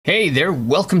Hey there,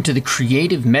 welcome to the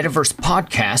Creative Metaverse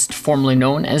Podcast, formerly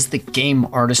known as the Game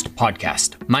Artist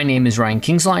Podcast. My name is Ryan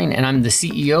Kingsline, and I'm the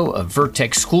CEO of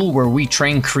Vertex School, where we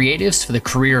train creatives for the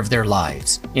career of their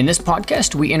lives. In this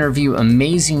podcast, we interview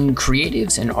amazing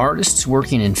creatives and artists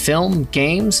working in film,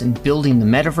 games, and building the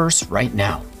metaverse right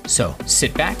now. So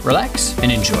sit back, relax,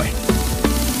 and enjoy.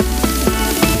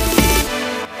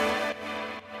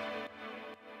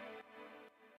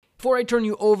 Before I turn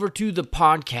you over to the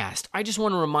podcast, I just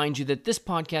want to remind you that this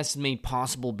podcast is made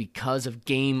possible because of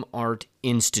Game Art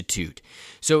Institute.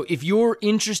 So if you're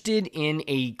interested in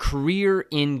a career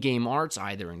in game arts,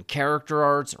 either in character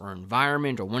arts or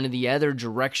environment or one of the other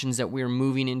directions that we're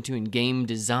moving into in game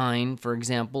design, for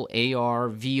example, AR,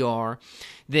 VR,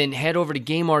 then head over to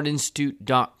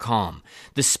gameartinstitute.com.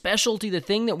 The specialty, the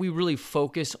thing that we really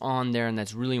focus on there and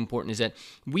that's really important is that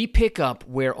we pick up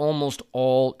where almost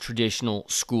all traditional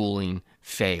schooling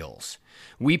fails.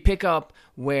 We pick up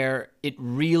where it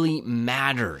really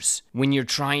matters when you're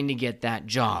trying to get that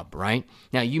job, right?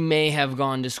 Now, you may have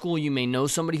gone to school, you may know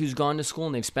somebody who's gone to school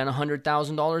and they've spent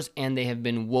 $100,000 and they have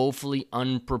been woefully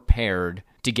unprepared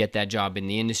to get that job in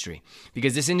the industry.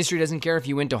 Because this industry doesn't care if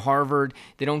you went to Harvard,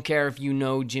 they don't care if you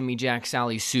know Jimmy, Jack,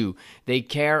 Sally, Sue. They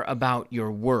care about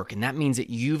your work, and that means that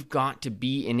you've got to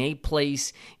be in a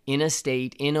place, in a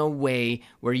state, in a way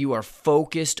where you are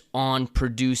focused on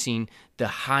producing the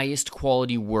highest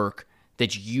quality work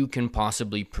that you can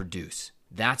possibly produce.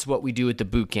 That's what we do at the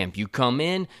boot camp. You come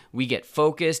in, we get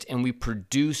focused, and we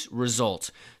produce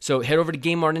results. So head over to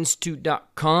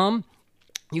gameartinstitute.com.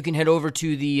 You can head over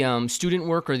to the student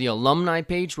work or the alumni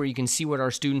page where you can see what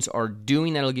our students are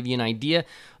doing. That'll give you an idea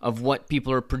of what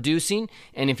people are producing.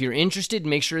 And if you're interested,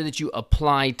 make sure that you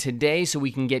apply today so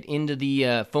we can get into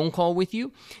the phone call with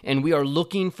you. And we are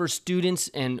looking for students,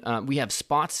 and we have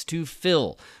spots to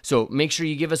fill. So make sure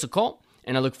you give us a call,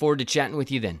 and I look forward to chatting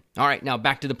with you then. All right, now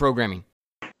back to the programming.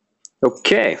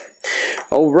 Okay.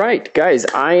 All right, guys,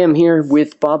 I am here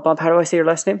with Bob. Bob, how do I say your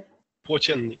last name?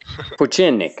 Pochennik.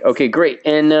 Pochennik. Okay, great.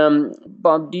 And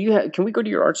Bob, can we go to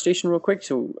your ArtStation real quick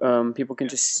so people can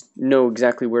just know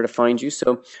exactly where to find you?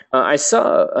 So I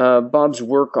saw Bob's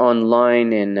work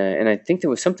online, and I think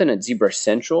there was something at ZBrush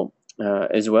Central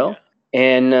as well.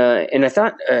 And I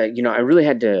thought, I really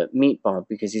had to meet Bob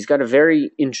because he's got a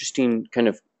very interesting kind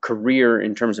of career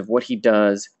in terms of what he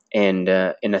does. And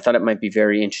I thought it might be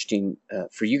very interesting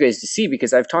for you guys to see,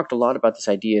 because I've talked a lot about this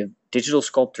idea of digital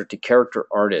sculptor to character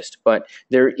artist, but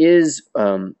there is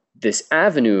this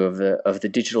avenue of the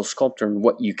digital sculptor and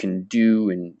what you can do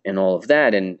and all of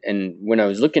that. And when I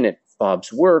was looking at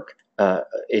Bob's work,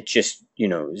 it just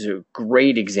is a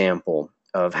great example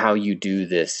of how you do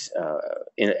this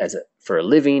for a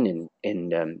living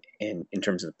and in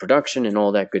terms of the production and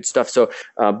all that good stuff. So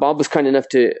Bob was kind enough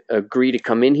to agree to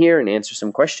come in here and answer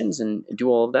some questions and do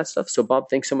all of that stuff. So Bob,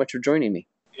 thanks so much for joining me.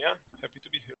 Yeah, happy to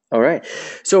be here. All right.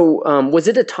 So was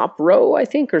it a Top Row, I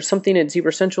think, or something at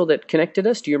ZBrush Central that connected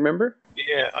us? Do you remember?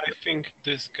 Yeah, I think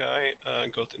this guy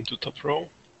got into Top Row.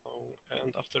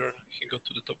 And after he got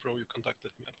to the Top Row, you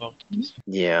contacted me about this.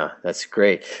 Yeah, that's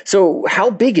great. So how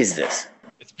big is this?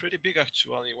 It's pretty big,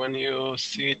 actually. When you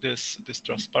see this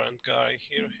transparent guy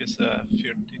here, he's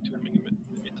 32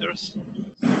 millimeters.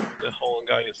 The whole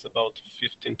guy is about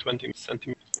 15-20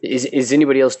 centimeters. Is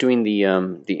anybody else doing the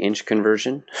inch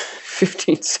conversion?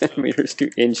 15 centimeters to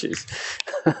inches.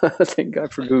 Thank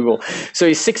God for Google. So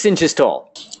he's 6 inches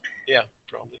tall. Yeah,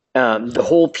 probably. The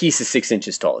whole piece is 6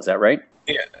 inches tall. Is that right?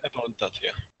 Yeah, about that,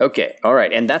 yeah. Okay, all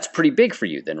right. And that's pretty big for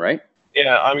you then, right?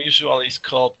 Yeah, I'm usually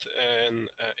sculpt an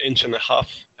inch and a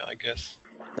half, I guess.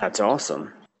 That's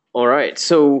awesome. All right.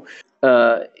 So,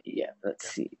 let's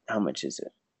see. How much is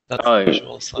it? That's the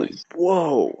usual size.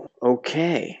 Whoa.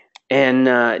 Okay.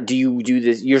 And do you do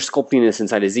this? You're sculpting this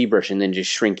inside a ZBrush and then just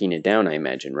shrinking it down, I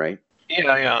imagine, right?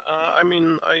 Yeah.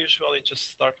 I usually just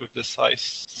start with the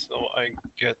size, so I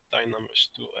get dynamics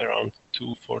to around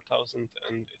 4,000,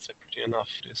 and it's pretty enough.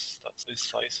 That's this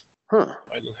size. Huh.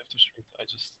 I don't have to shrink. I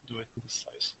just do it in this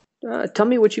size. Tell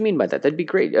me what you mean by that. That'd be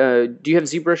great. Do you have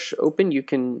ZBrush open? You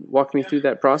can walk me through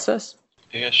that process?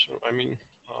 Yeah, sure.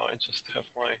 I just have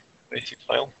my basic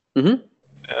file. Mm-hmm.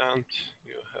 And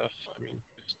you have,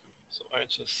 so I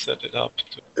just set it up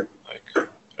to like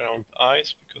around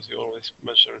eyes, because you always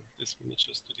measure these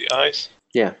miniatures to the eyes.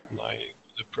 Yeah. And I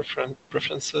do the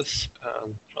preferences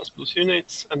and transpose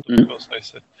units, and of course I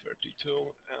set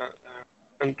 32.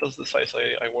 And that's the size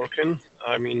I work in.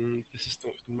 This is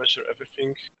to measure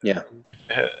everything. Yeah.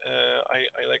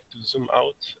 I like to zoom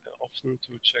out often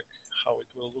to check how it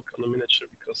will look on a miniature,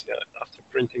 because after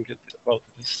printing it about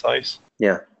this size,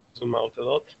 yeah, zoom out a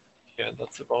lot. Yeah,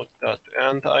 that's about that.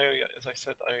 And I, as I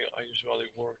said, I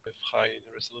usually work with high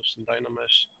resolution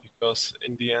Dynamesh because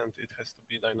in the end it has to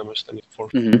be Dynamesh and for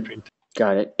print.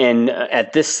 Got it. And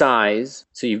at this size,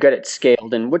 so you've got it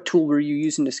scaled. And what tool were you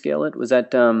using to scale it? Was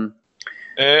that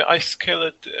I scale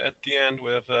it at the end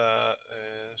with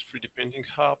a 3D printing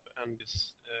hub, and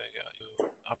this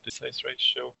you up the size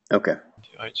ratio. Okay.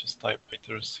 I just type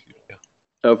meters here. Yeah.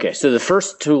 Okay, so the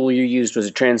first tool you used was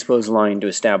a transpose line to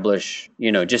establish,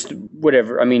 just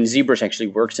whatever. I mean, ZBrush actually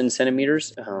works in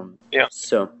centimeters. Yeah.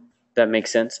 So that makes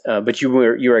sense. But you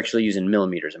were actually using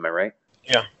millimeters, am I right?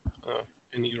 Yeah.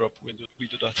 In Europe, we do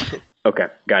that. Okay,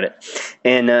 got it.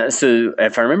 And so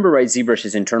if I remember right,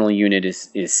 ZBrush's internal unit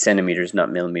is centimeters,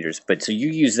 not millimeters. But so you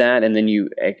use that, and then you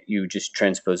just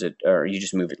transpose it, or you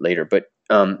just move it later. But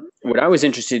what I was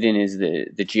interested in is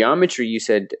the geometry. You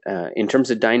said in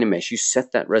terms of Dynamesh, you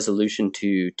set that resolution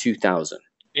to 2000.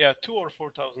 Yeah, 2 or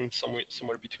 4,000,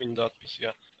 somewhere between that.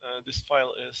 Yeah, this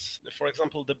file is, for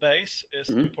example, the base is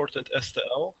imported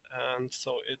STL, and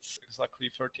so it's exactly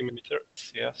 30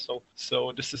 millimeters. Yeah,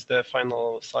 so this is the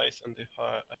final size, and if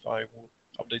I will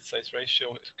update size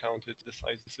ratio, it counted the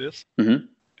size this is.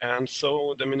 And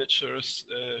so the miniatures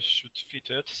should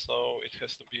fit it, so it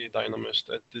has to be Dynameshed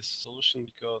at this resolution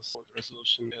because the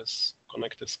resolution is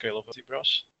connected scale of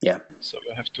ZBrush. Yeah. So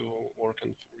you have to work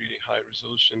on really high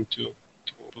resolution to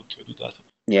do that.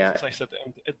 Yeah. As I said,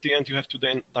 at the end you have to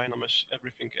then Dynamesh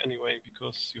everything anyway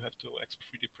because you have to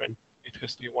 3D print. It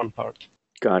has to be one part.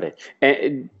 Got it.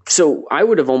 And so I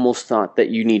would have almost thought that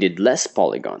you needed less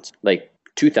polygons, like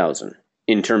 2000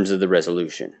 in terms of the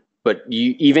resolution. But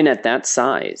even at that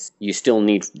size, you still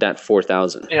need that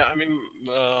 4,000. Yeah, I mean,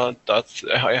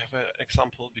 I have an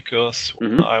example because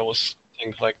I was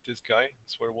thinking like this guy,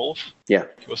 this werewolf. Yeah.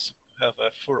 He was have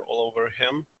a fur all over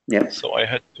him. Yeah. So I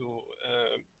had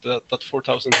to, that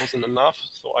 4,000 wasn't enough.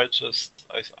 So I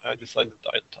decided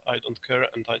I don't care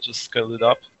and I just scaled it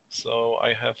up. So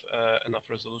I have enough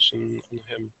resolution on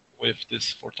him with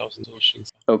this 4,000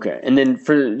 resolutions. Okay, and then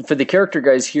for the character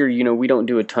guys here, we don't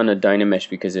do a ton of Dynamesh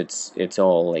because it's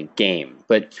all like game.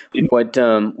 But what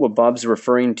Bob's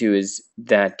referring to is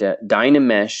that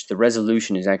Dynamesh, the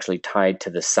resolution is actually tied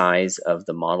to the size of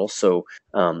the model. So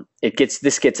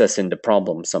this gets us into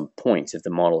problems some points. If the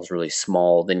model is really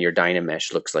small, then your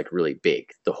Dynamesh looks like really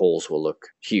big. The holes will look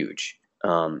huge,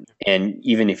 and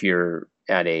even if you're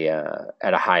at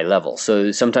a high level.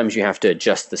 So sometimes you have to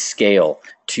adjust the scale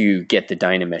to get the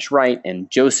Dynamesh right. And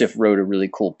Joseph wrote a really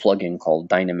cool plugin called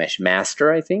Dynamesh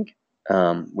Master, I think,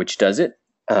 which does it.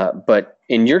 But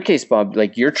in your case, Bob,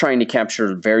 like you're trying to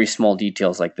capture very small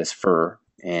details like this fur,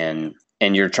 and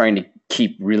you're trying to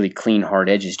keep really clean, hard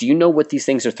edges. Do you know what these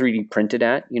things are 3D printed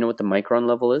at? You know what the micron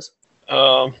level is?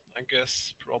 I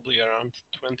guess probably around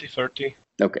 20, 30.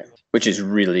 Okay, which is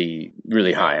really,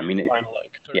 really high. I mean, kind of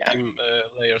like 13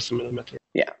 layers a millimeter.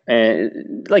 Yeah,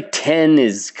 and like 10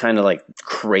 is kind of like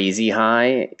crazy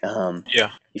high.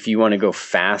 Yeah. If you want to go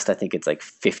fast, I think it's like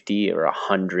 50 or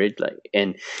 100.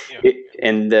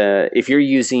 If you're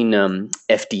using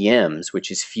FDMs,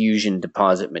 which is fusion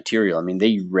deposit material, I mean,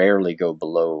 they rarely go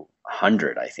below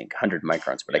 100. I think 100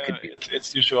 microns, but I could be.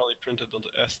 It's usually printed on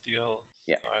the STL.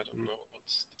 Yeah. I don't know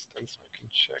what's the distance. I can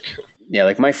check. Yeah,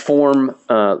 like my form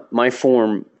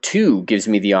 2 gives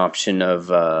me the option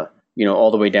of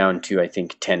all the way down to I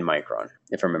think 10 micron,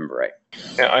 if I remember right.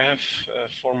 Yeah, I have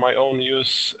for my own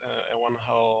use a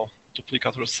Wanhao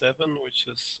Duplicator 7, which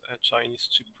is a Chinese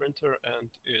chip printer,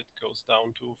 and it goes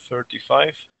down to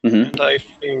 35. And I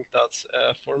think that's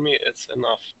for me it's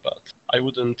enough, but I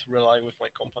wouldn't rely with my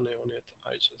company on it.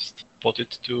 I just bought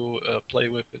it to play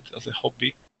with it as a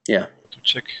hobby. Yeah. To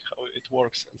check how it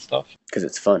works and stuff. Because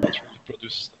it's fun. It really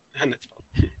produces, and it's fun.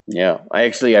 Yeah,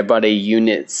 I bought a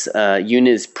Units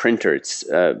printer. It's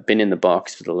been in the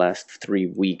box for the last 3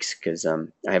 weeks because I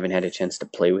haven't had a chance to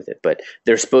play with it. But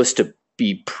they're supposed to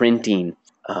be printing,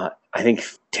 I think,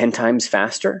 10 times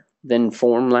faster than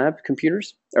Formlab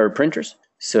computers or printers.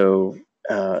 So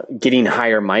getting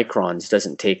higher microns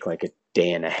doesn't take like a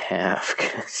day and a half.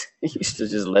 Cause I used to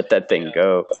just let that thing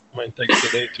go. Mine takes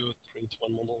a day to print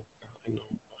one model. I know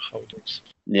how it works.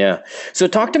 Yeah. So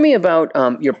talk to me about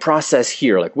your process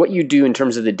here, like what you do in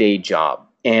terms of the day job.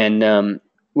 And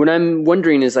what I'm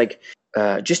wondering is like,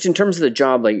 just in terms of the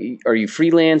job, like, are you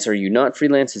freelance? Are you not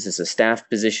freelance? Is this a staff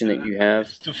position that you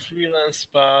have? To freelance,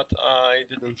 but I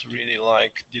didn't really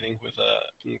like dealing with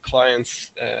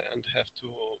clients and have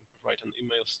to write an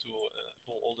emails to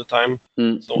people all the time.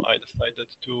 So I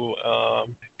decided to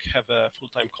have a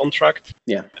full-time contract.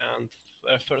 Yeah. And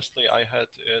firstly, I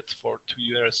had it for 2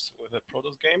 years with the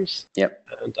Prodos Games. Yep.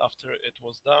 And after it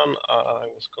was done, I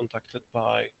was contacted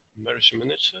by Merge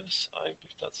Miniatures. I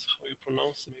believe that's how you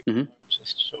pronounce it. Mm-hmm.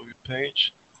 Just show you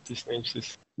page. This name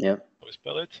is Yeah. how you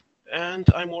spell it. And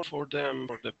I work for them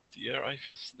for the year.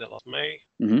 The last May.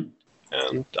 Mm-hmm.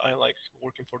 And I like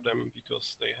working for them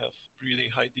because they have really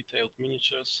high detailed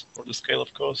miniatures for the scale,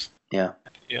 of course. Yeah.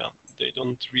 Yeah, they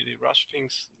don't really rush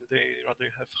things. They rather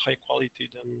have high quality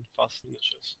than fast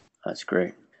miniatures. That's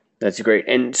great. That's great.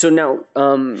 And so now,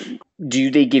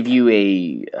 do they give you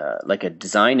a like a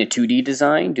design, a 2D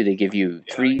design? Do they give you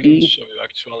 3D? I can show you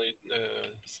actually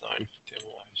the design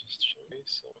demo. I just show you.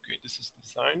 So okay, this is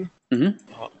design. Mm-hmm.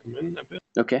 I'm in a bit.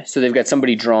 Okay, so they've got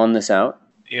somebody drawn this out.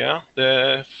 Yeah,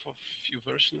 for few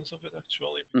versions of it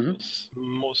actually, because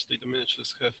mostly the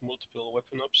miniatures have multiple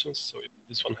weapon options. So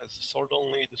this one has a sword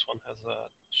only, this one has a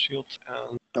shield,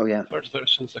 and the third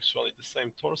version is actually the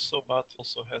same torso, but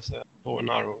also has a bow and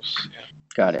arrows. Yeah.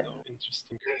 Got it. So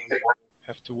interesting.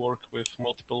 Have to work with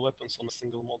multiple weapons on a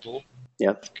single model.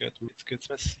 Yep. It gets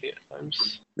messy at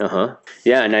times.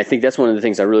 Yeah, and I think that's one of the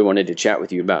things I really wanted to chat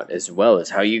with you about as well, is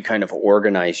how you kind of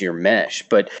organize your mesh.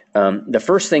 But the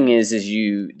first thing is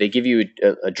they give you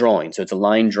a drawing, so it's a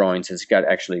line drawing, so it's got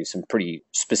actually some pretty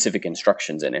specific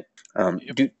instructions in it.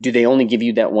 Yep. Do they only give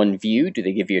you that one view? Do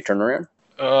they give you a turnaround?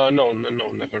 No,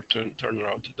 never turn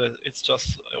around. It's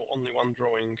just only one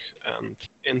drawing, and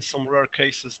in some rare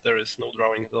cases there is no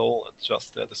drawing at all. It's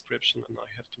just a description, and I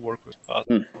have to work with that.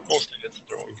 Mostly it's a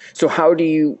drawing. So how do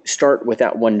you start with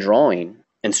that one drawing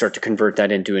and start to convert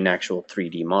that into an actual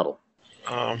 3D model?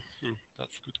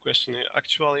 That's a good question.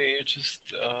 Actually, you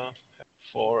just have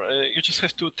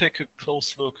to take a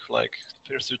close look. Like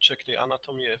first you check the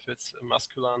anatomy, if it's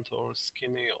masculine or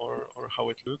skinny, or how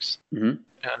it looks. Mm-hmm.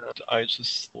 And I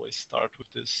just always start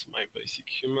with this, my basic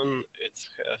human. It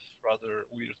has rather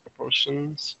weird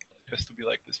proportions. It has to be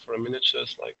like this for a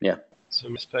miniatures, like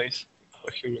some space, how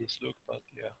humans look. But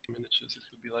yeah, miniatures, it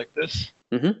would be like this.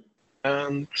 Mm-hmm.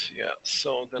 And yeah,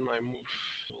 so then I move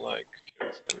to like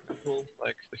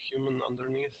the human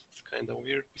underneath. It's kind of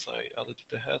weird because I added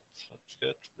the head. That's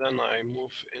it. Then I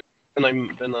move in.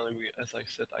 As I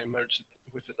said, I merge it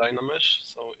with the Dynamesh,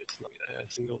 so it's not a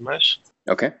single mesh.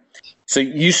 Okay. So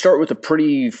you start with a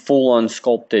pretty full-on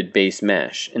sculpted base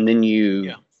mesh, and then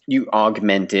you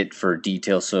augment it for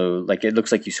detail. So like it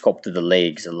looks like you sculpted the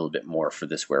legs a little bit more for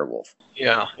this werewolf.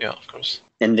 Yeah, of course.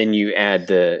 And then you add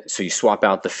you swap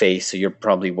out the face. So you're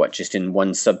probably just in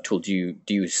one subtool. Do you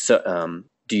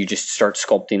just start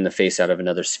sculpting the face out of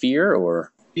another sphere,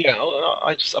 or? Yeah,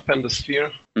 I just append the sphere,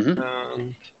 mm-hmm.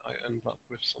 and I end up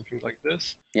with something like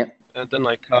this. Yeah. And then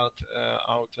I cut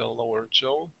out a lower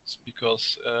jaw,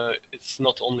 because it's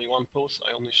not only one pose.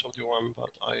 I only showed you one,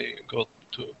 but I got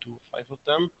to 5 of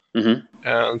them. Mm-hmm.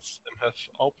 And some have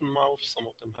open mouth, some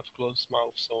of them have closed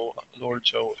mouth, so lower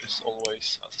jaw is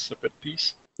always as a separate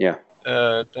piece. Yeah.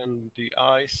 Then the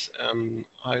eyes and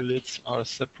eyelids are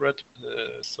separate,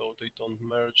 so they don't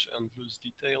merge and lose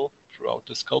detail throughout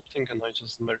the sculpting, and I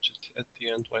just merge it at the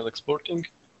end while exporting.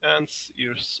 And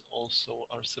ears also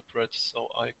are separate, so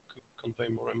I could convey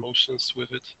more emotions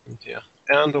with it.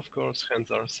 And of course,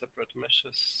 hands are separate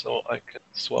meshes, so I can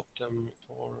swap them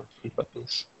for different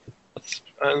weapons.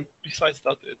 And besides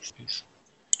that, it's peace.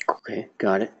 Okay,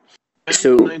 got it. And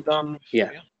so I'm done.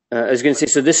 I was going to say,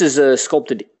 so this is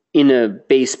sculpted in a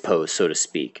base pose, so to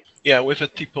speak. Yeah, with a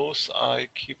T-pose, I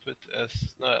keep it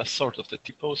as sort of the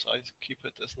T-pose. I keep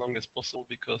it as long as possible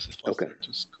because it's faster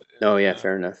to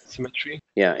fair enough. Symmetry.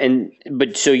 Yeah,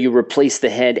 but so you replace the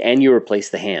head and you replace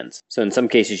the hands. So in some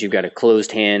cases you've got a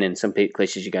closed hand, in some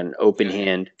places you've got an open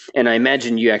hand. And I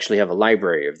imagine you actually have a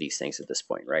library of these things at this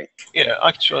point, right? Yeah,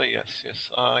 actually, yes.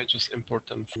 I just import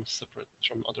them from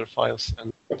other files,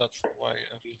 and that's why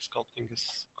I think sculpting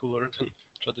is cooler than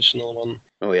traditional one.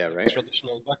 Oh yeah, right.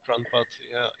 Traditional background, but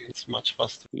yeah, it's much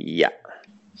faster. Yeah.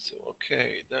 So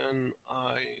okay, then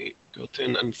I got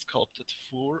in and sculpted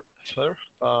fur,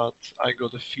 but I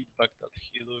got a feedback that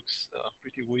he looks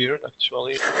pretty weird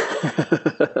actually.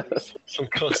 Some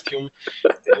costume,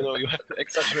 you have to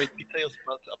exaggerate details,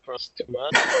 but approach too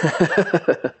much.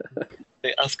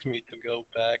 They asked me to go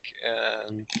back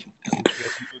and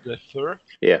do the fur.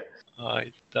 Yeah. I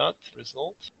did that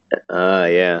result.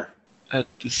 Yeah. At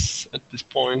this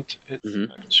point, it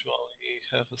actually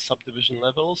have a subdivision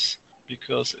levels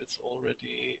because it's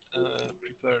already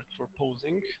prepared for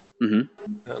posing.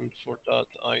 Mm-hmm. And for that,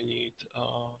 I need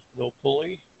low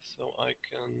poly, so I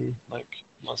can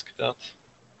mask that,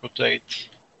 rotate,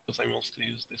 because I mostly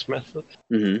use this method.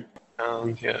 Mm-hmm.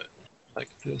 And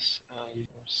like this. And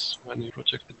of course, when you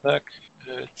project it back,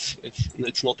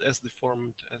 it's not as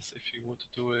deformed as if you would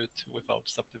do it without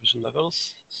subdivision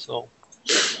levels. So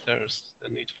there's the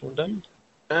need for them.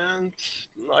 And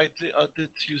I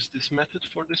did use this method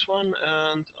for this one,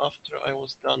 and after I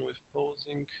was done with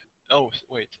posing, oh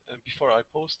wait, before I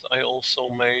posed, I also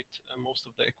made most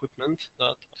of the equipment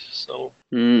that, of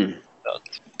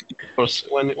course,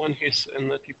 when he's in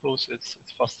the T-pose, it's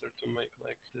faster to make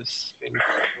like this thing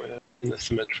in the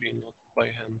symmetry, not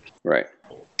by hand. Right.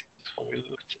 How we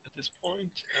looked at this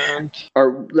point, and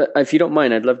If you don't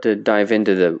mind, I'd love to dive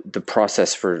into the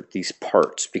process for these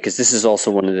parts, because this is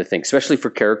also one of the things, especially for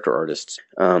character artists,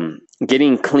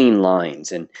 getting clean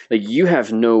lines, and like you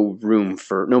have no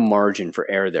margin for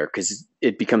error there because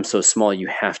it becomes so small. You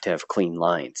have to have clean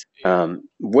lines.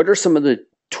 What are some of the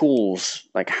tools?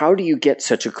 Like, how do you get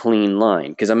such a clean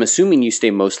line? Because I'm assuming you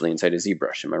stay mostly inside a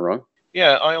ZBrush. Am I wrong?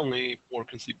 yeah, I only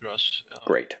work in ZBrush.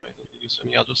 Great. I don't use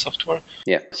any other software.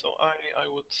 Yeah. So I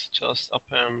would just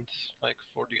append, like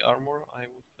for the armor, I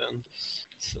would append this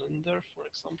cylinder, for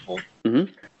example.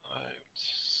 Mm-hmm. I would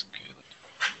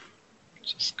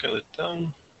scale it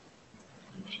down,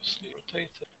 obviously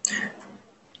rotate it.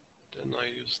 Then I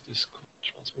use this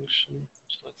transmission,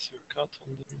 which lets you cut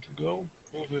on the to go,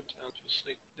 move it, and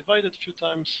obviously divide it a few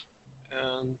times,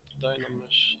 and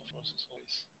Dynamesh, of course, is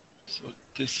always. So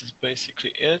this is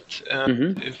basically it,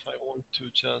 and if I want to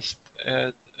just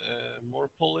add more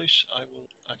polish, I will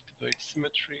activate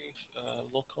symmetry,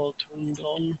 local turned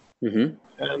on,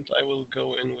 and I will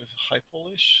go in with high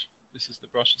polish. This is the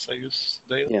brushes I use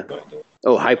daily. Yeah.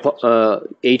 Oh,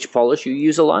 H polish you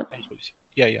use a lot?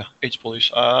 Yeah, H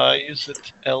polish. I use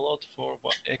it a lot for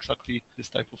exactly this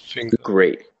type of thing.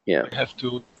 Great. Yeah. I have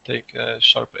to take a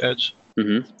sharp edge.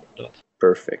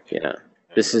 Perfect. Yeah.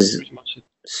 This is pretty much it.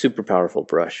 Super powerful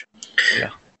brush.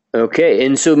 Yeah. Okay,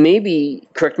 and so maybe,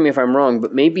 correct me if I'm wrong,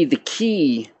 but maybe the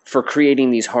key for creating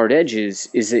these hard edges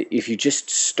is that if you just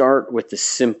start with the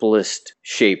simplest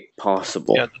shape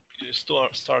possible. Yeah, you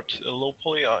start low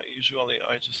poly. Usually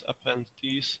I just append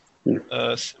these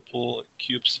simple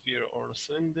cube, sphere, or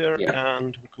cylinder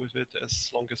and work with it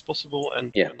as long as possible.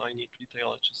 And when I need detail,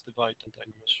 I just divide and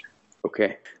Dynamesh.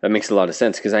 Okay, that makes a lot of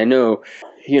sense, because I know,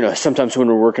 sometimes when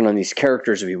we're working on these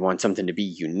characters, we want something to be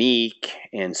unique,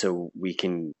 and so we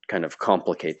can kind of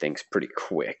complicate things pretty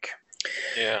quick.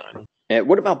 Yeah.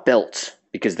 What about belts?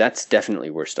 Because that's definitely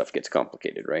where stuff gets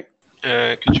complicated, right?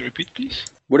 Could you repeat, please?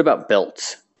 What about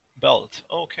belts? Belt.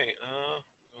 Okay. I'm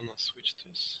gonna switch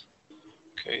this.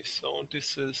 Okay, so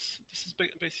this is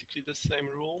basically the same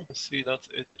rule. See that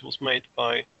it was made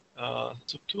by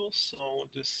subtools. So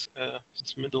this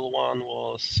middle one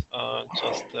was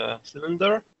just a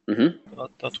cylinder.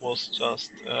 But that was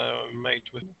just made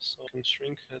with, so I can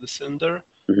shrink the cylinder.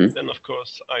 Then of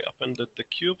course I appended the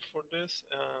cube for this,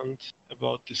 and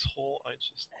about this hole I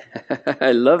just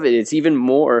I love it. It's even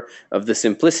more of the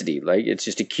simplicity. Like, it's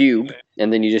just a cube,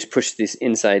 and then you just push this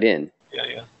inside in.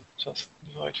 Yeah. Just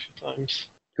divide a few times.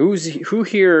 Who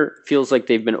here feels like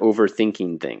they've been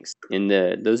overthinking things?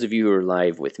 Those of you who are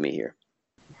live with me here.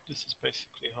 This is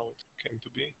basically how it came to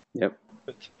be. Yep.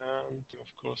 And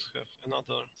of course have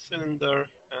another cylinder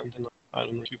and an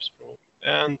iron cubes pro.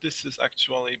 And this is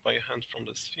actually by hand from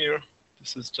the sphere.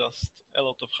 This is just a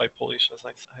lot of high polish, as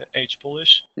I say, H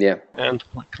polish. Yeah. And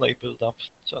clay build up,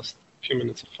 just a few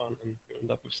minutes of fun, and you end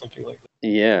up with something like that.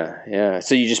 Yeah.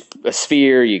 So you just, a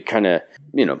sphere, you kind of,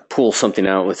 pull something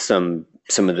out with some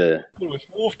of the... With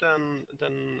move,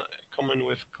 then come in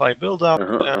with clay build up,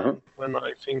 and when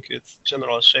I think its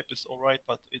general shape is all right,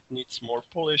 but it needs more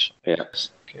polish, I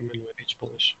just came in with H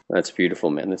polish. That's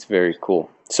beautiful, man. That's very cool.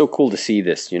 So cool to see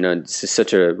this. This is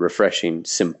such a refreshing,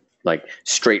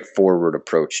 straightforward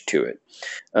approach to it.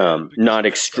 Not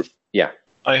extreme. Yeah.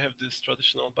 I have this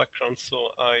traditional background,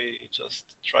 so I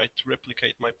just try to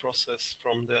replicate my process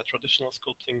from the traditional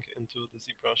sculpting into the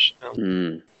ZBrush.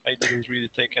 And I didn't really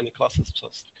take any classes,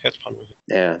 just had fun with it.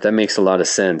 Yeah, that makes a lot of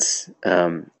sense.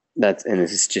 And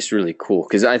it's just really cool,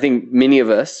 because I think many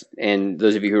of us, and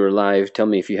those of you who are live, tell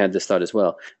me if you had this thought as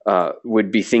well,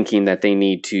 would be thinking that they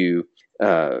need to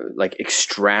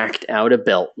extract out a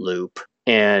belt loop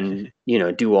and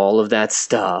do all of that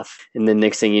stuff, and then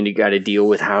next thing you got to deal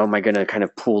with, how am I going to kind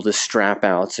of pull the strap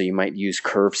out? So you might use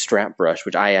curved strap brush,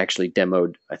 which I actually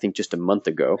demoed I think just a month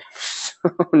ago.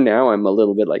 So now I'm a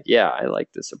little bit like, I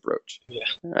like this approach.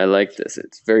 I like this.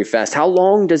 It's very fast. How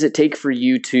long does it take for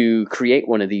you to create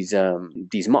one of these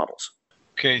models?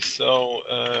 Okay,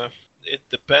 so it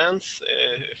depends.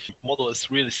 If the model is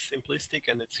really simplistic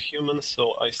and it's human,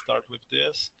 so I start with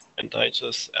this and I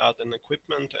just add an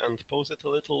equipment and pose it a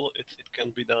little. It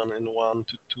can be done in 1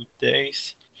 to 2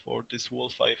 days. For this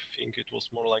wolf, I think it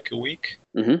was more like a week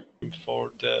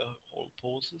for the whole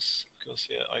poses, because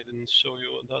I didn't show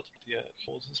you that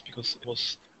poses because it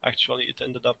was actually it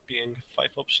ended up being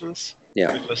 5 options.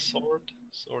 Yeah. With a sword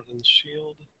and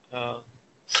shield,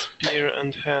 spear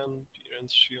and hand, spear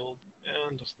and shield,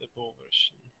 and of the bow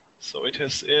version. So it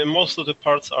has most of the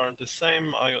parts are the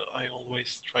same. I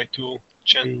always try to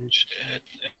change it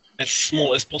as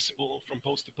small as possible from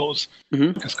pose to pose,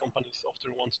 because companies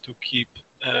often want to keep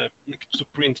to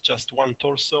print just one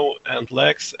torso and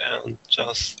legs and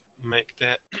just make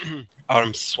the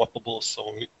arms swappable.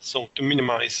 So to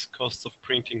minimize costs of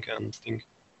printing and things.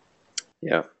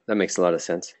 Yeah, that makes a lot of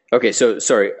sense. Okay, so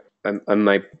sorry,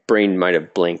 my brain might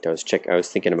have blinked. I was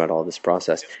thinking about all this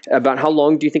process. About how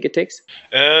long do you think it takes?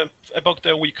 About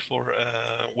a week for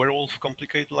werewolf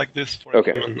complicated like this. For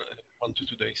Okay. 1 to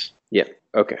 2 days. Yeah.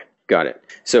 Okay. Got it.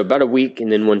 So about a week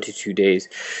and then 1 to 2 days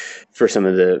for some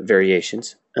of the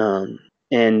variations. And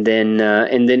then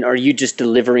are you just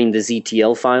delivering the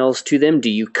ZTL files to them? Do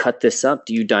you cut this up?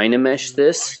 Do you Dynamesh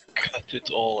this? I cut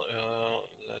it all.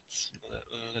 Let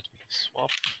me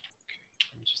swap. Okay,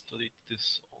 I'm just delete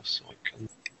this also. I can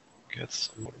get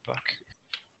some more back.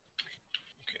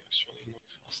 Okay, actually not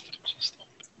fast. Just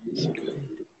open this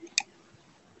again.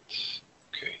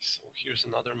 Okay, so here's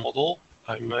another model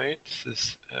I made. This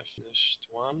is a finished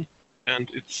one, and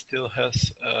it still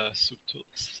has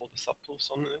subtools, all the subtools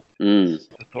on it.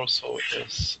 The torso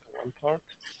is one part,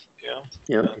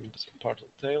 and it's a part of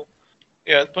the tail.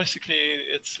 Yeah, basically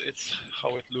it's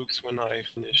how it looks when I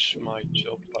finish my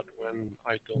job, but when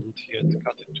I don't yet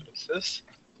cut it to pieces.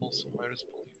 Also my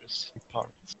responders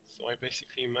parts. So I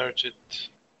basically merge it,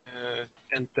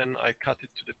 and then I cut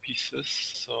it to the pieces.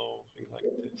 So something like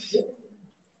this.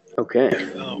 Okay.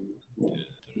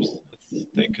 Let's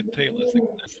take a tail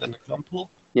as an example.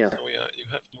 Yeah. So you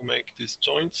have to make these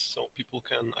joints so people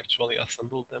can actually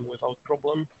assemble them without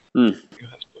problem. You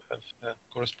have to have a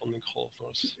corresponding hole, of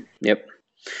course. Yep.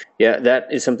 Yeah, that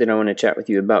is something I want to chat with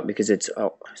you about, because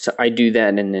so I do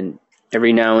that, and then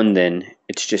every now and then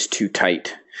it's just too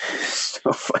tight.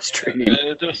 So frustrating.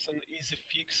 There's an easy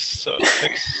fix. So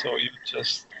you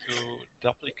just to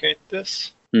duplicate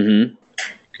this.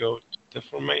 Go to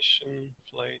deformation,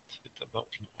 plate, it's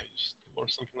about or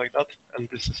something like that, and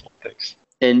this is all text.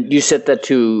 And you set that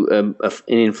to an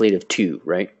inflate of 2,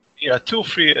 right? Yeah, 2,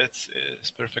 3,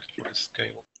 it's perfect for this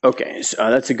scale. Okay, so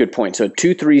that's a good point. So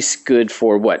 2, 3 is good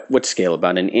for what? What scale?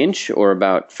 About an inch or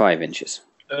about 5 inches?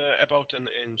 About an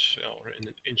inch or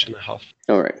an inch and a half.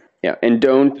 All right. Yeah, and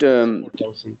don't.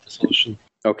 4,000 solution.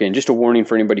 Okay, and just a warning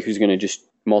for anybody who's going to just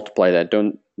multiply that.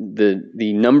 Don't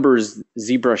the numbers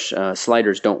ZBrush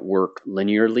sliders don't work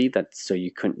linearly. That's so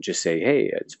you couldn't just say, hey,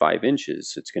 it's 5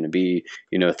 inches. It's going to be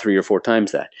 3 or 4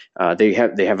 times that. They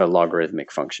have a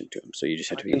logarithmic function to them. So you just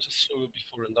have to. I can just show you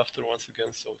before and after once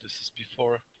again. So this is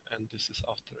before and this is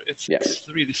after. It's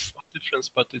really small difference,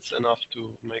 but it's enough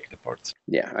to make the parts.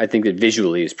 Yeah, I think that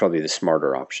visually is probably the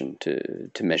smarter option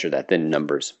to measure that than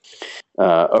numbers.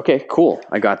 Okay, cool.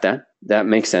 I got that. That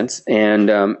makes sense. And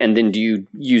then do you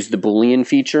use the Boolean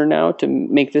feature now to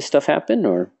make this stuff happen,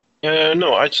 or?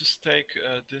 No, I just take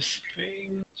this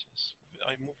thing,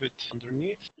 I move it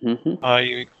underneath.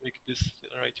 I click this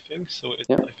right thing, so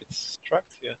if it's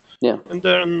tracked, Yeah. And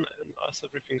then, as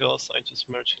everything else, I just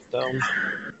merge it down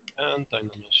and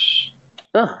Dynamesh.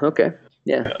 Oh, okay.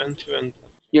 Yeah. End to end.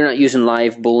 You're not using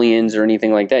live Booleans or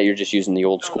anything like that. You're just using the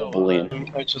old school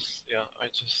Boolean. I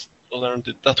just learned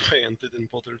it that way and didn't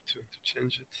bother to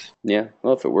change it. Yeah.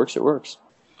 Well, if it works, it works.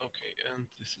 Okay, and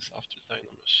this is after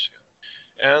Dynamesh.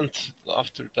 And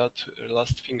after that,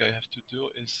 last thing I have to do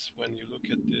is when you look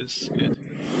at this, it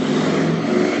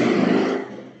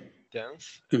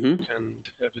dense. You can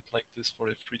have it like this for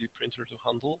a 3D printer to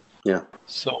handle. Yeah.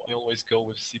 So I always go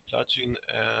with C plugin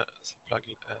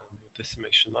and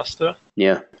Decimation Master.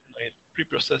 Yeah. I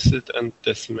pre-process it and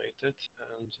decimate it,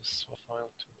 and just swap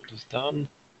file to put this down.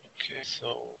 Okay,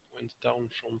 so went down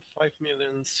from 5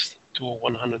 millions to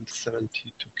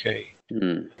 172K. Yeah,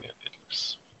 it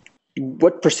looks.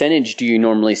 What percentage do you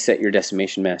normally set your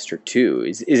Decimation Master to?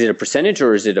 Is it a percentage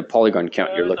or is it a polygon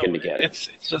count you're looking to get? It's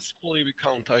just quality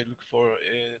count I look for.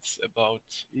 It's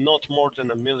about not more than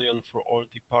 1 million for all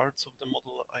the parts of the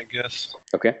model, I guess.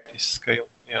 Okay. This scale,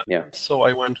 Yeah. So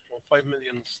I went from 5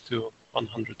 millions to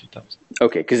 100,000.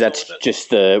 Okay, because that's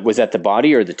just was that the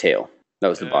body or the tail? That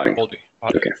was the body. Body.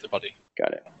 Okay. It's the body.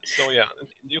 Got it. So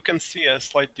you can see a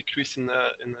slight decrease in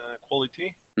the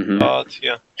quality, but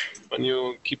when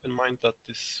you keep in mind that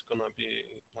this is gonna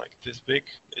be like this big,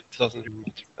 it doesn't really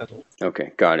matter at all.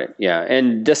 Okay, got it. Yeah,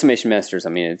 and Decimation Masters, I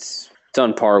mean, it's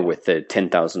on par with the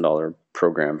 $10,000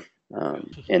 program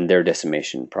and their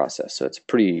decimation process, so it's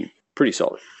pretty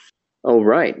solid. Oh,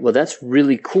 right. Well, that's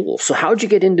really cool. So how'd you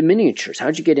get into miniatures?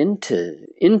 How'd you get into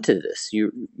this?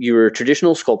 You're a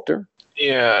traditional sculptor?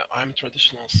 Yeah, I'm a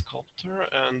traditional sculptor,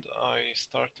 and I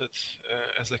started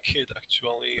as a kid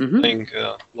actually playing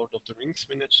Lord of the Rings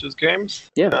miniatures games.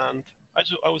 Yeah. And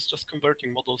I was just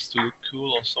converting models to look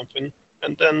cool or something.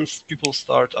 And then people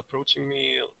start approaching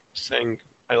me saying,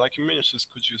 I like your miniatures,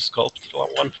 could you sculpt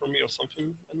one for me or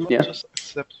something? And I just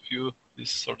accept this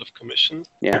sort of commission.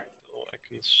 Yeah. So I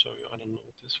can show you, I don't know,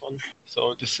 this one.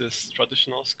 So this is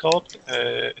traditional sculpt.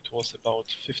 It was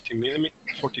about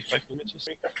 45 millimeters,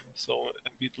 so a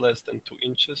bit less than 2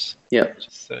 inches. Yeah.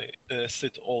 Just say,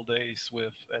 sit all days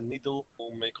with a needle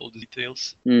to make all the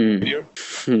details here.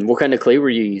 What kind of clay were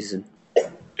you using?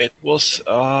 It was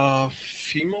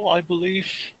Fimo, I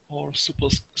believe, or Super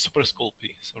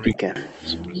Sculpey. Sorry. Okay.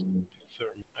 Super Sculpey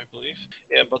firm, I believe.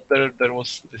 Yeah, but there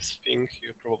was this thing,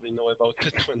 you probably know about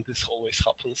it when this always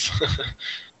happens.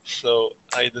 So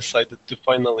I decided to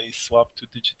finally swap to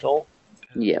digital.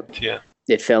 Yeah. Yeah.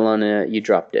 It fell on you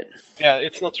dropped it. Yeah,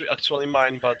 it's not actually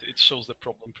mine, but it shows the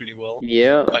problem pretty well.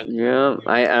 Yeah,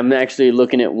 I'm actually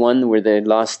looking at one where they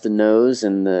lost the nose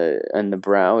and the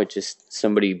brow. It just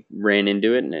somebody ran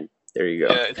into it, and there you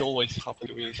go. Yeah, it always happened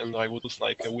to me, and I was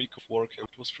like a week of work, and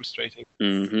it was frustrating.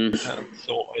 Mm-hmm. And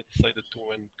so I decided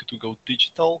to go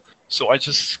digital. So I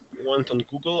just went on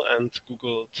Google and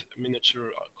Googled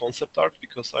miniature concept art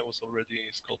because I was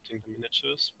already sculpting the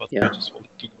miniatures, but I just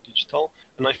wanted to go digital.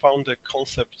 And I found the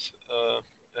concept of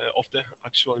the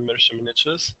actual immersion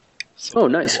miniatures. So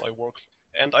nice. I worked,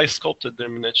 and I sculpted their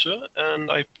miniature,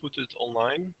 and I put it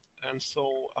online. And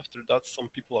so after that, some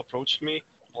people approached me.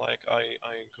 Like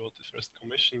I got the first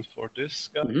commission for this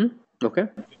guy. Mm-hmm. Okay.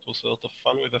 It was a lot of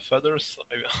fun with the feathers.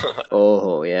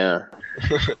 Oh yeah.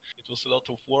 It was a lot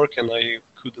of work, and I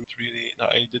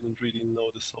didn't really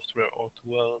know the software all too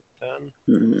well then.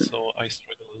 Mm-hmm. So I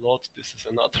struggled a lot. This is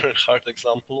another hard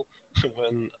example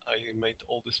when I made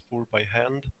all this pour by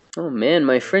hand. Oh man,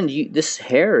 my friend, this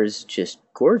hair is just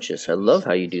gorgeous. I love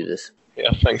how you do this.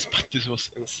 Yeah, thanks, but this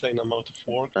was insane amount of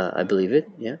work. I believe it,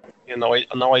 yeah. Yeah,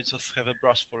 now I just have a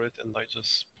brush for it, and I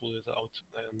just pull it out,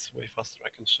 and it's way faster. I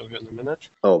can show you in a minute.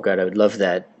 Oh God, I would love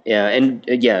that. Yeah, and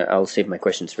I'll save my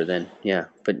questions for then. Yeah,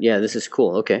 but yeah, this is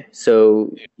cool. Okay,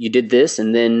 so you did this,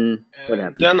 and then what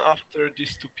happened? Then after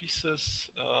these two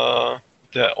pieces,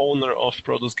 the owner of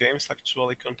Produce Games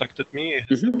actually contacted me.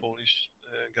 He's a Polish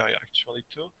guy actually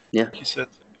too. Yeah. He said,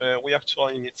 we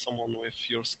actually need someone with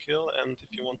your skill, and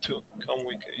if you want to come,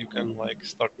 you can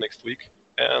start next week.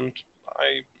 And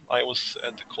I was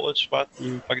at the college back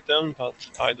then, but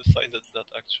I decided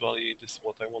that actually this is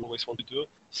what I always want to do.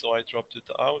 So I dropped it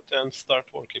out and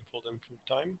start working for them full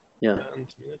time. Yeah.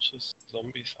 And miniatures,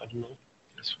 zombies, I don't know.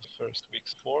 This was the first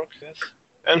week's work, yes.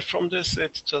 And from this,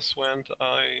 it just went.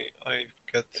 I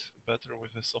get better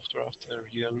with the software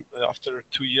after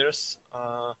 2 years.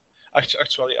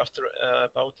 Actually, after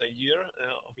about a year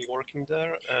of me working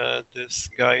there, this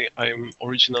guy I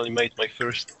originally made my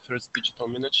first digital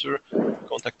miniature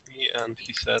contacted me, and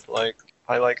he said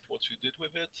I liked what you did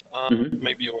with it.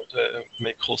 Maybe you want to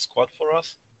make whole squad for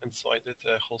us. And so I did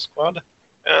a whole squad.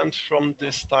 And from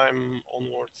this time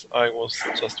onwards, I was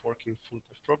just working full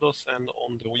with Prodos, and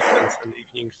on the weekends and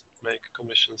evenings make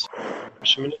commissions.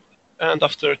 And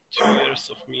after 2 years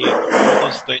of me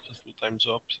Prodos, they just full-time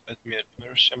job at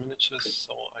Mercia Miniatures,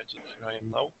 so here I am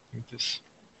now in this.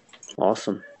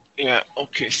 Awesome. Yeah.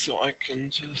 Okay. So I can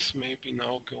just maybe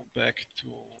now go back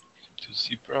to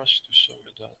ZBrush to show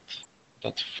you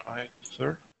that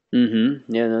fiber.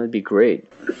 Yeah, that'd be great.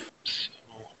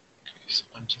 So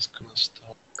I'm just gonna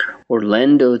stop.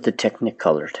 Orlando the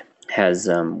Technicolored has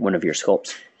one of your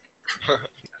sculpts.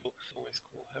 Cool. It's always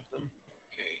cool to have them.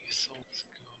 Okay, so let's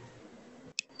go.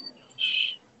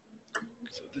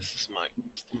 So this is my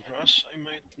brush I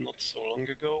made not so long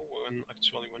ago when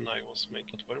I was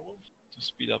making Werewolf to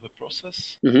speed up the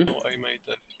process. So I made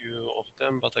a few of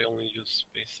them, but I only use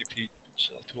basically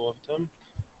 2 of them.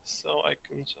 So I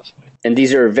can just... And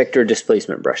these are vector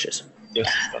displacement brushes?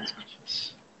 Yes, that's good.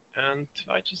 And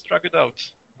I just drag it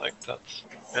out like that.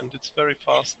 And it's very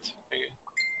fast.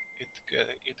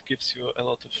 It gives you a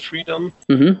lot of freedom,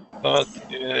 but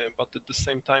at the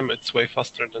same time it's way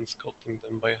faster than sculpting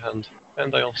them by hand.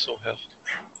 And I also have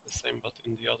the same, but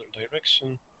in the other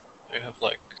direction. I have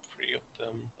 3 of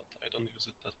them, but I don't use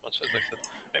it that much. As I said,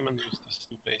 I mainly use these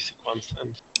 2 basic ones,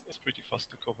 and it's pretty fast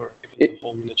to cover the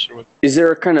whole miniature. Is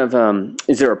there a kind of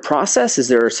is there a process? Is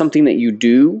there something that you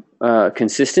do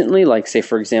consistently? Like, say,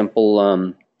 for example,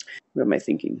 what am I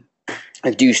thinking?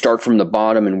 Do you start from the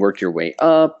bottom and work your way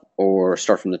up, or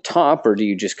start from the top, or do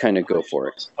you just kind of go for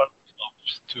it? Start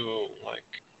to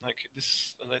like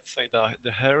this, let's say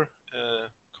the hair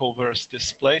covers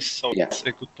this place, so Yeah. it's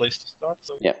a good place to start.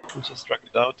 So Yeah. you just drag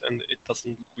it out, and it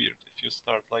doesn't look weird. If you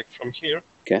start like from here,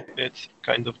 Okay. it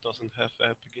kind of doesn't have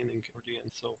a beginning or the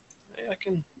end. So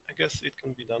I guess it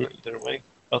can be done either way,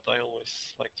 but I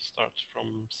always like to start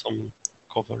from some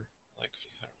cover like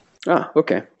here. Ah,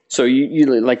 okay. So you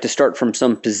like to start from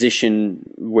some position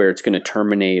where it's going to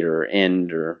terminate or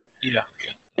end, or Yeah.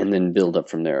 and then build up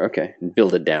from there. Okay, and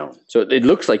build it down. So it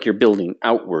looks like you're building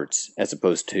outwards as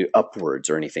opposed to upwards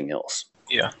or anything else.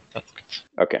 Yeah, that's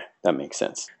good. Okay, that makes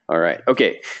sense. All right.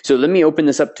 Okay, so let me open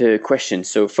this up to questions.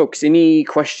 So, folks, any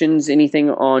questions, anything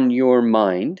on your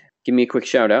mind? Give me a quick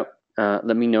shout out.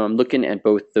 Let me know. I'm looking at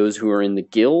both those who are in the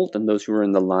guild and those who are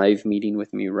in the live meeting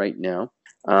with me right now.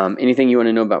 Anything you want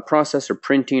to know about process or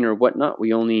printing or whatnot,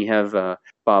 we only have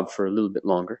Bob for a little bit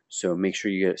longer. So make sure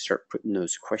you start putting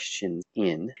those questions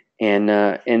in. And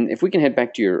if we can head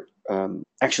back to your,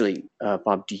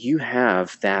 Bob, do you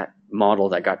have that model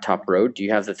that got top road? Do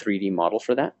you have the 3D model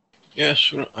for that? Yeah,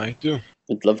 sure, I do.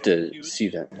 I'd love to see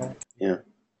that. Yeah.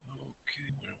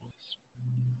 Okay, where was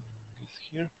it's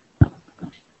here?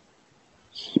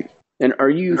 And are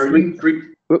you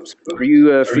freelancing?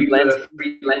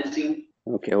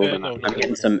 Okay, hold on. No, I'm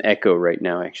getting some echo right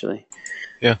now, actually.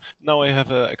 Yeah, now I have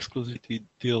an exclusivity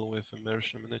deal with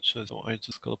Immersion Miniatures, so I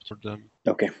just sculpted them.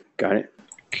 Okay, got it.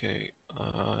 Okay,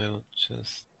 I'll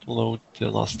just load the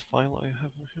last file I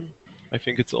have of him. I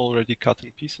think it's already cut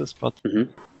in pieces, but it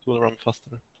will run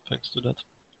faster thanks to that.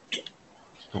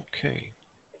 Okay.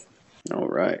 All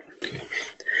right.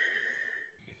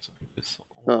 Okay, so this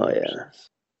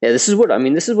Yeah, this is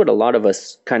what a lot of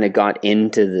us kind of got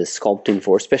into the sculpting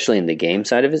for, especially in the game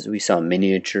side of it. We saw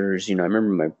miniatures. I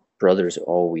remember my brothers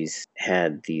always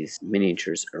had these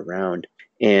miniatures around.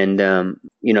 And,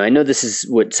 I know this is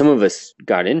what some of us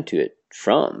got into it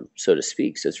from, so to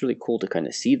speak. So it's really cool to kind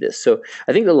of see this. So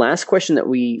I think the last question that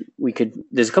we could,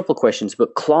 there's a couple of questions,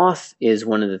 but cloth is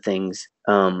one of the things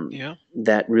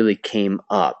that really came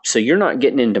up. So you're not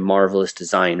getting into Marvelous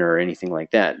Design or anything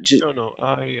like that. No,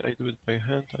 I do it by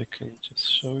hand. I can just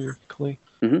show you quickly.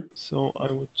 So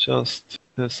I would just,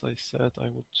 as I said,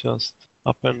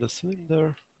 append the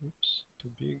cylinder. Oops, too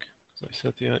big. As I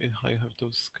said, I have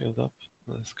those scaled up,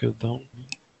 scaled down.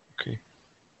 Okay.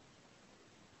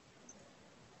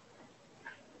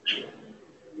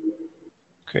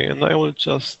 Okay, and I will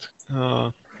just,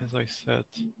 as I said,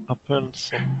 append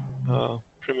some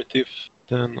primitive.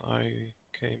 Then I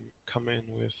come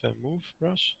in with a move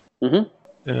brush, and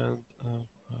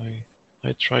I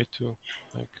try to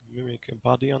mimic a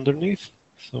body underneath,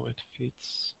 so it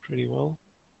fits pretty well.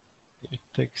 It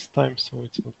takes time, so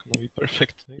it's not gonna be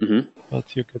perfect,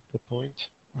 but you get the point.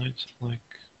 I just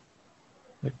like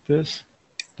this.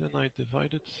 Then I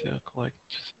divide it like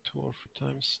 2 or 3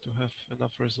 times to have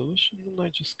enough resolution, and I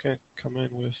just can come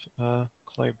in with a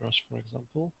clay brush, for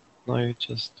example. And I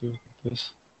just do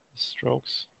this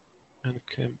strokes, and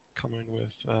come in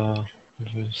with a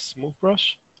smooth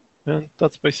brush, and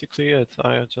that's basically it.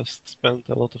 I just spent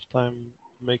a lot of time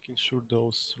making sure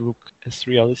those look as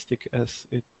realistic as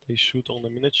they should on a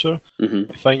miniature.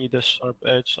 If I need a sharp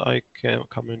edge, I can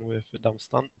come in with a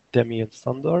demi and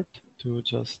standard to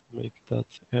just make that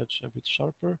edge a bit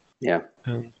sharper. Yeah.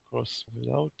 And of course,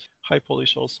 without high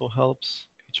polish also helps.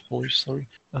 H polish, sorry,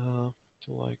 to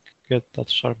get that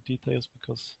sharp details,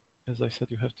 because as I said,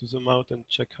 you have to zoom out and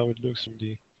check how it looks from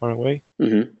the far away.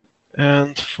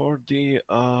 And for the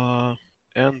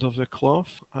end of the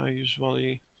cloth, I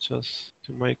usually just,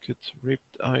 to make it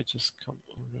ripped, I just come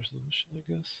on resolution, I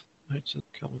guess. I just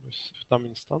come with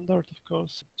Damin standard, of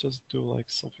course. Just do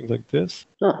something like this.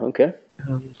 Oh, okay.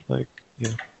 And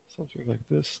something like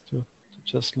this to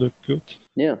just look good.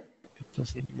 Yeah. It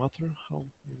doesn't matter how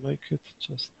you make it.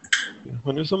 Just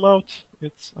when you zoom out,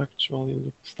 it's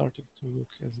actually starting to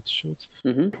look as it should.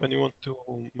 When you want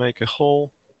to make a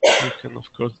hole, you can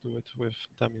of course do it with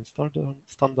Damin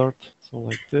standard. So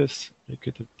like this, make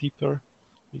it deeper,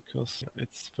 because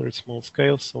it's very small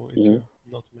scale. So if you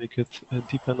not make it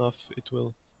deep enough, it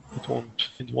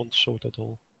won't show it at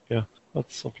all. Yeah,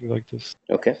 that's something like this.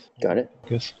 Okay, got it. I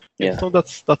guess. Yeah. So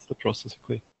that's the process,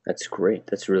 basically. That's great.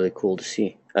 That's really cool to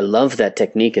see. I love that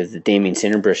technique of the Damien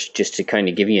Cinderbrush, just to kind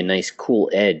of give you a nice cool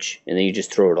edge, and then you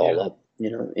just throw it all up,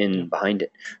 in behind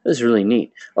it. That's really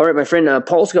neat. All right, my friend,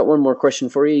 Paul's got one more question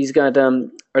for you. He's got,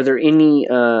 are there any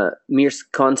mere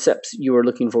concepts you are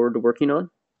looking forward to working on?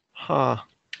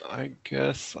 I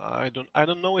guess I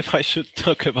don't know if I should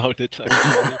talk about it.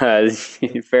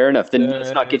 Fair enough. Then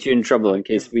let's not get you in trouble in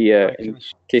case we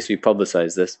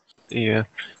publicize this. Yeah,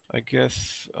 I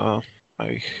guess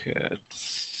I had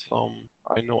some.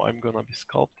 I know I'm gonna be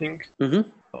sculpting, Mm-hmm.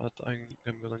 but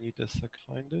I'm gonna need a sec to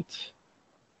find it.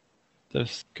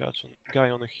 There's guy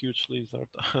on a huge lizard.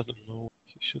 I don't know.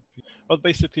 He should be. But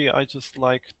basically, I just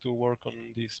like to work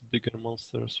on these bigger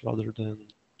monsters rather than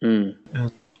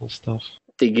animal stuff.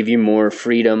 They give you more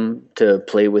freedom to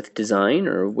play with design,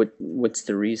 or what's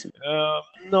the reason?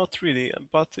 Not really,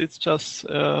 but it's just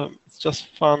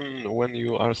fun when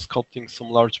you are sculpting some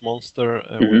large monster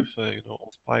with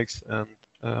spikes and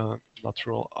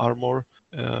natural armor.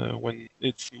 When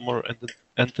it's more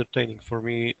entertaining for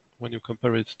me when you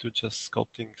compare it to just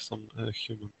sculpting some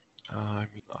human. I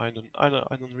mean, I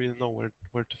don't really know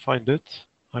where to find it.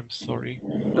 I'm sorry.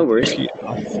 No worries. If he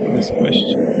asks this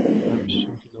question, I'm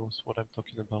sure he knows what I'm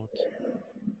talking about.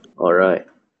 All right.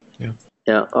 Yeah.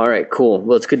 Yeah. All right. Cool.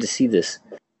 Well, it's good to see this.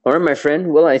 All right, my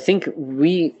friend. Well, I think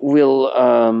we will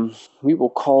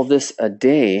call this a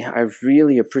day. I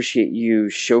really appreciate you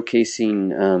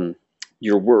showcasing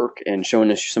your work and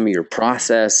showing us some of your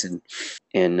process and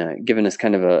giving us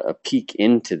kind of a peek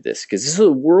into this, because this is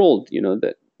a world,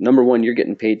 that number one, you're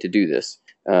getting paid to do this.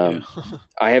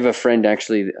 I have a friend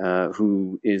actually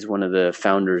who is one of the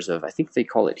founders of, I think they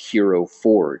call it Hero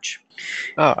Forge.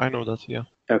 I know that, yeah.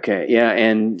 Okay, yeah,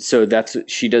 and so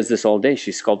she does this all day.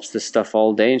 She sculpts this stuff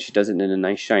all day, and she does it in a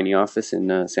nice shiny office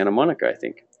in Santa Monica, I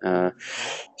think.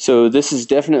 So this is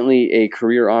definitely a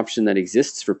career option that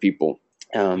exists for people,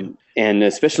 and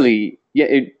especially,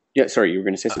 sorry, you were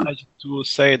going to say something. I just to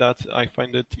say that I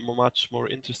find it much more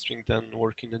interesting than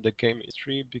working in the game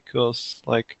industry, because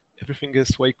everything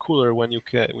is way cooler when you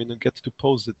get to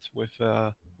pose it with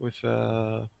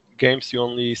games. You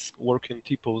only work in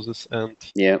T poses, and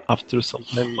after some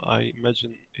time, I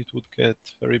imagine it would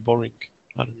get very boring.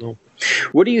 I don't know.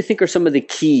 What do you think are some of the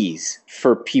keys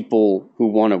for people who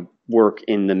want to work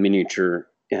in the miniature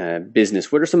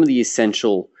business? What are some of the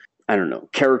essential,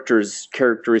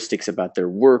 characteristics about their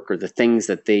work, or the things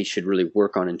that they should really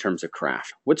work on in terms of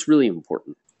craft? What's really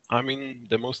important? I mean,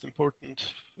 the most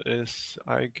important is,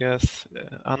 I guess,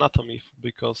 anatomy,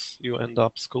 because you end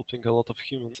up sculpting a lot of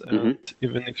humans, and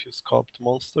even if you sculpt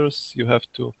monsters, you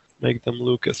have to make them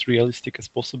look as realistic as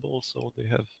possible, so they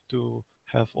have to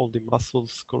have all the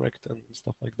muscles correct and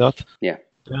stuff like that. Yeah.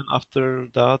 And after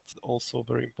that, also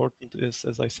very important is,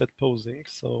 as I said, posing.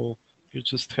 So you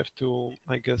just have to,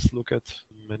 I guess, look at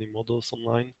many models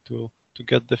online to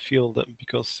get the feel, that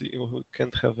because you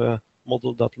can't have a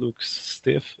model that looks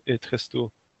stiff. It has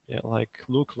to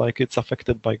look like it's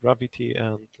affected by gravity,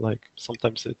 and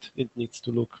sometimes it needs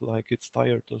to look like it's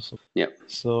tired or something. Yeah.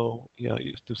 So you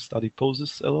have to study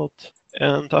poses a lot.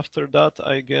 And after that,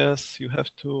 I guess you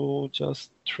have to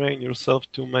just train yourself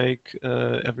to make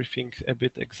everything a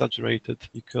bit exaggerated,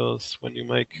 because when you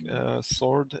make a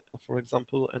sword, for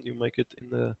example, and you make it in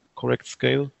the correct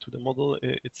scale to the model,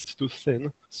 it's too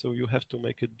thin. So you have to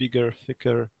make it bigger,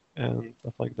 thicker, and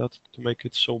stuff like that to make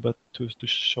it show to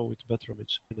show it better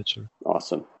miniature.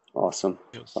 Awesome.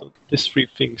 Yeah, so these three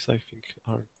things I think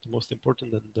are the most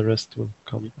important, and the rest will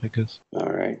come, I guess. All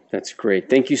right, that's great.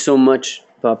 Thank you so much,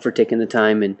 Bob, for taking the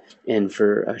time and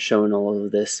for showing all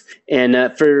of this. And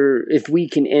if we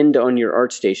can end on your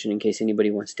ArtStation in case anybody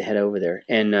wants to head over there.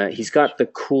 And he's got the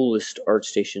coolest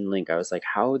ArtStation link. I was like,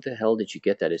 how the hell did you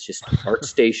get that? It's just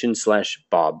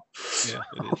ArtStation/Bob. Yeah,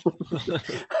 it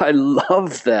is. I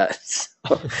love that.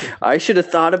 I should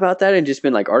have thought about that and just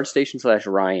been like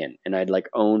ArtStation/Ryan, and I'd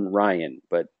own Ryan,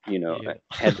 but I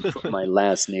had to put my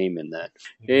last name in that.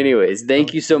 Anyways,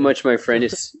 thank you so much, my friend.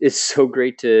 It's so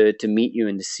great to meet you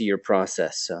and to see your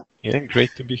process. So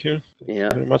great to be here. Thank you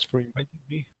very much for inviting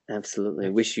me.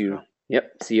 Absolutely. See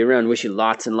you around. Wish you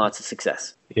lots and lots of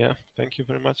success. Yeah, thank you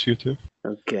very much. You too.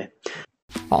 Okay.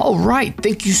 All right.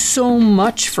 Thank you so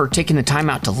much for taking the time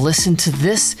out to listen to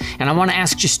this. And I want to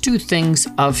ask just two things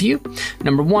of you.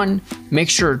 Number one, make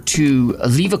sure to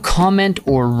leave a comment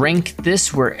or rank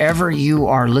this wherever you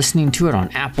are listening to it on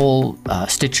Apple,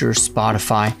 Stitcher,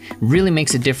 Spotify. It really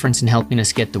makes a difference in helping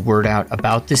us get the word out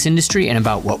about this industry and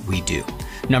about what we do.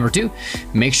 Number two,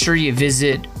 make sure you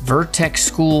visit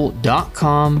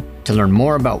vertexschool.com to learn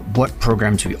more about what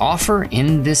programs we offer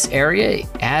in this area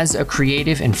as a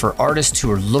creative and for artists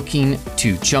who are looking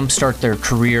to jumpstart their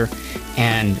career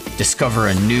and discover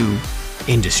a new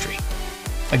industry.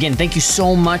 Again, thank you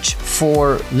so much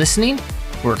for listening.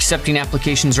 We're accepting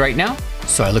applications right now,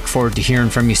 so I look forward to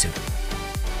hearing from you soon.